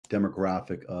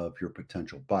demographic of your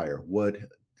potential buyer. What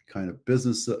kind of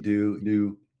business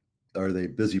do are they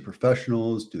busy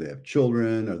professionals? Do they have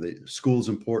children? Are they schools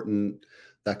important?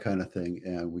 That kind of thing.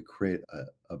 And we create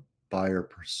a buyer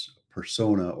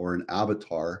persona or an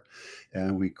avatar,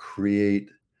 and we create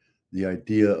the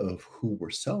idea of who we're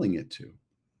selling it to.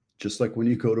 Just like when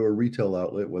you go to a retail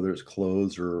outlet, whether it's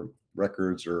clothes or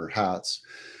records or hats,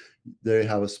 they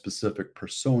have a specific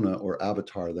persona or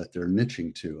avatar that they're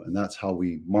niching to. And that's how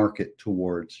we market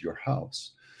towards your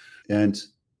house. And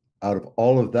out of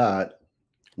all of that,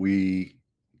 we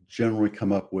generally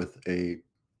come up with a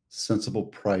sensible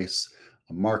price,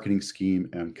 a marketing scheme,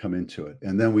 and come into it.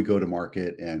 And then we go to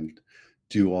market and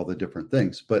do all the different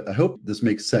things. But I hope this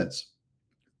makes sense,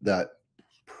 that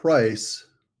price,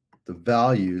 the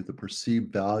value, the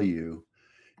perceived value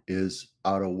is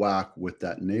out of whack with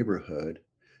that neighborhood.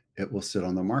 It will sit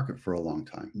on the market for a long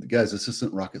time. Guys, this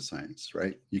isn't rocket science,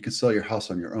 right? You can sell your house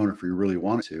on your own if you really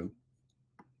want to.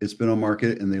 It's been on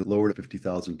market and they lowered it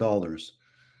 $50,000.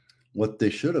 What they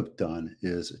should have done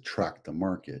is attract the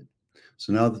market.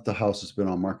 So now that the house has been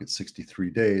on market 63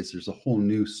 days, there's a whole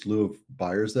new slew of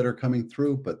buyers that are coming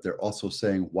through, but they're also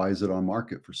saying, why is it on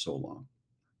market for so long?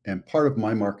 And part of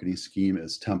my marketing scheme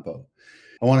is tempo.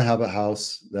 I want to have a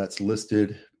house that's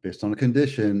listed based on a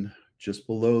condition just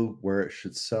below where it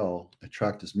should sell,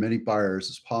 attract as many buyers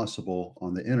as possible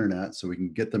on the internet so we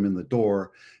can get them in the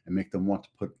door and make them want to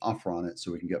put an offer on it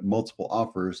so we can get multiple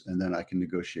offers, and then I can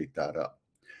negotiate that up.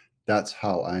 That's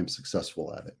how I'm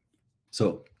successful at it.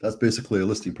 So that's basically a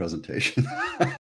listing presentation.